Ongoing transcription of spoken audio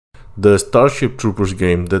the Starship Troopers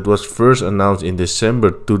game that was first announced in December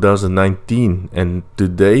 2019, and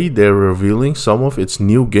today they're revealing some of its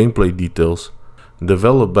new gameplay details.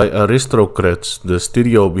 Developed by Aristocrats, the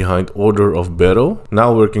studio behind Order of Battle,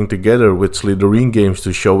 now working together with Slytherin Games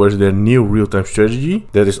to show us their new real-time strategy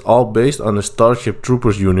that is all based on the Starship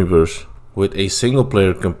Troopers universe. With a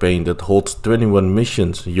single-player campaign that holds 21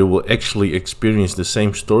 missions, you will actually experience the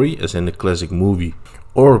same story as in the classic movie.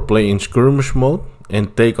 Or play in skirmish mode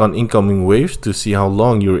and take on incoming waves to see how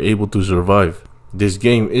long you're able to survive. This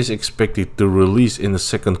game is expected to release in the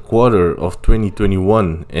second quarter of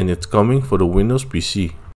 2021 and it's coming for the Windows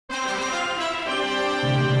PC.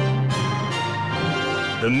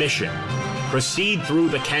 The mission: proceed through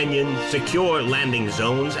the canyon, secure landing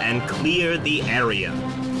zones, and clear the area.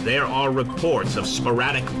 There are reports of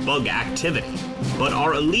sporadic bug activity, but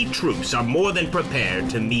our elite troops are more than prepared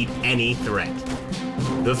to meet any threat.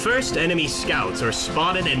 The first enemy scouts are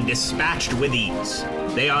spotted and dispatched with ease.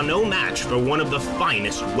 They are no match for one of the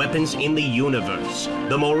finest weapons in the universe,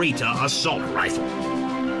 the Morita assault rifle.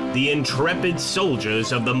 The intrepid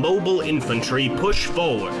soldiers of the Mobile Infantry push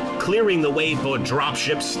forward, clearing the way for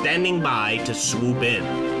dropships standing by to swoop in.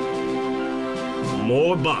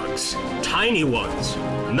 More bugs, tiny ones,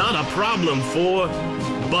 not a problem for...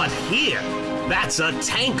 But here, that's a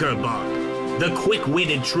tanker bug. The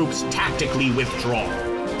quick-witted troops tactically withdraw,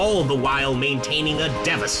 all the while maintaining a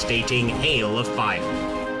devastating hail of fire.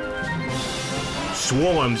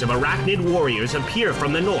 Swarms of Arachnid warriors appear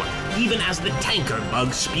from the north, even as the tanker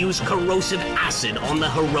bug spews corrosive acid on the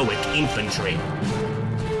heroic infantry.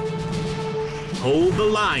 Hold the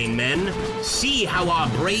line, men. See how our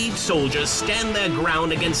brave soldiers stand their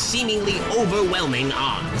ground against seemingly overwhelming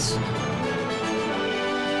odds.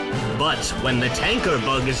 But when the tanker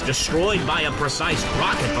bug is destroyed by a precise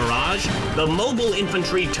rocket barrage, the Mobile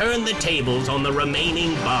Infantry turn the tables on the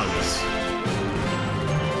remaining bugs.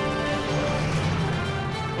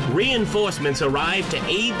 Reinforcements arrive to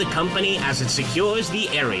aid the company as it secures the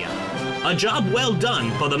area. A job well done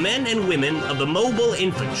for the men and women of the Mobile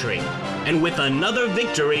Infantry. And with another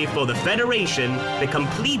victory for the Federation, the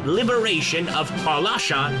complete liberation of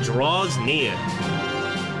Parlasha draws near.